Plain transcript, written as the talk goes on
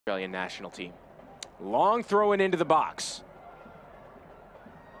Australian national team. Long throw into the box.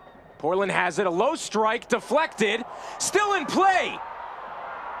 Portland has it, a low strike, deflected, still in play.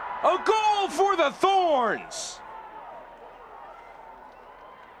 A goal for the Thorns.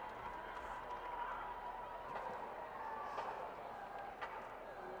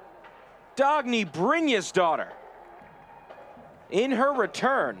 Dagný Brynjarsdóttir in her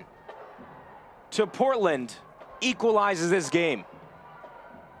return to Portland equalizes this game.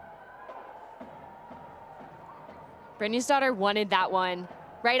 Brynjarsdóttir wanted that one.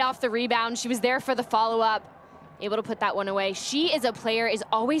 Right off the rebound, she was there for the follow-up, able to put that one away. She, as a player, is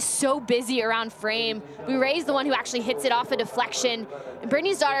always so busy around frame. Bouret's the one who actually hits it off a deflection. And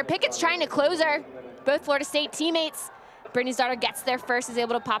Brynjarsdóttir, Pickett's trying to close her. Both Florida State teammates. Brynjarsdóttir gets there first, is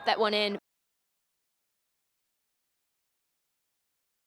able to pop that one in.